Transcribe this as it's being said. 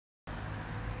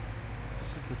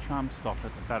is the tram stop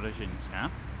at the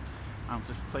Berezynska. And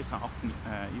it's a place I often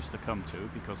used to come to,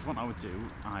 because what I would do,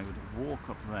 I would walk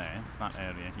up there, that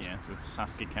area here, through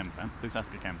Saski Kemper,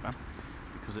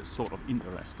 because it's sort of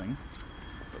interesting.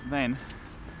 But then,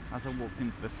 as I walked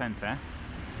into the centre,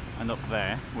 and up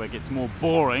there, where it gets more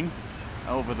boring,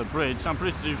 over the bridge. That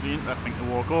bridge is usually interesting to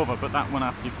walk over, but that one,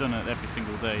 after you've done it every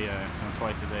single day,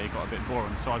 twice a day, got a bit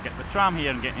boring. So I'll get the tram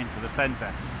here and get into the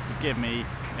centre. It gave me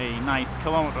a nice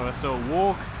kilometre or so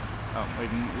walk,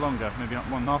 even longer, maybe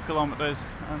 1.5 kilometres,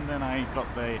 and then I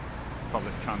got the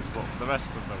public transport for the rest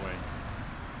of the way.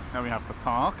 Now we have the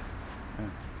park.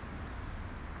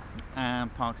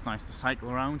 And park's nice to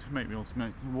cycle around, maybe also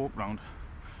walk around.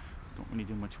 Don't really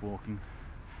do much walking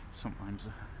sometimes.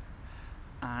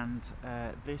 And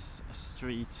this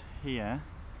street here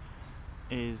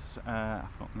is, I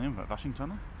forgot the name of it,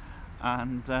 Washington,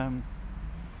 and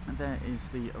there is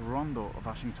the Rondo of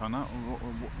Washington,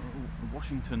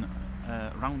 Washington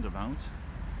roundabout,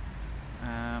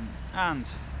 and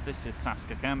this is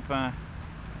Saska Kemper,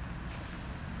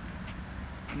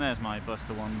 and there's my bus,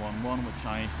 the 111, which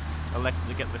I elected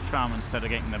to get the tram instead of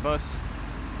getting the bus,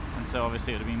 and so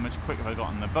obviously it would have been much quicker if I got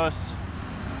on the bus.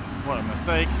 What a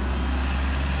mistake.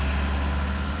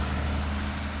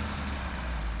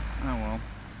 Oh well,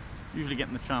 usually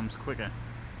getting the trams quicker.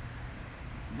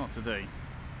 Not today.